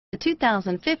The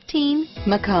 2015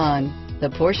 Macan. The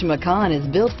Porsche Macan is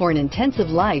built for an intensive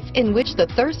life in which the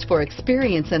thirst for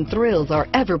experience and thrills are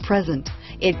ever present.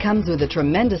 It comes with a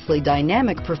tremendously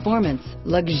dynamic performance,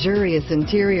 luxurious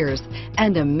interiors,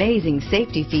 and amazing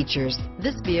safety features.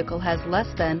 This vehicle has less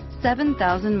than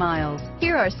 7,000 miles.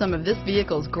 Here are some of this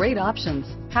vehicle's great options: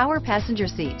 power passenger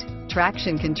seat,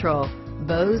 traction control,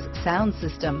 BOSE sound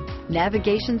system,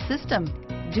 navigation system,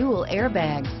 dual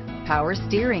airbags, power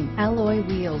steering, alloy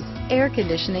wheels, air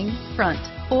conditioning, front,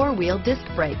 four-wheel disc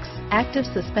brakes, active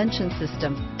suspension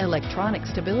system, electronic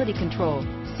stability control,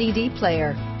 CD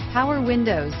player, power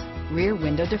windows, rear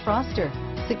window defroster,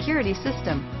 security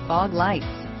system, fog lights,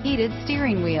 heated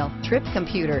steering wheel, trip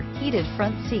computer, heated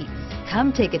front seats.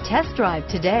 Come take a test drive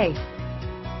today.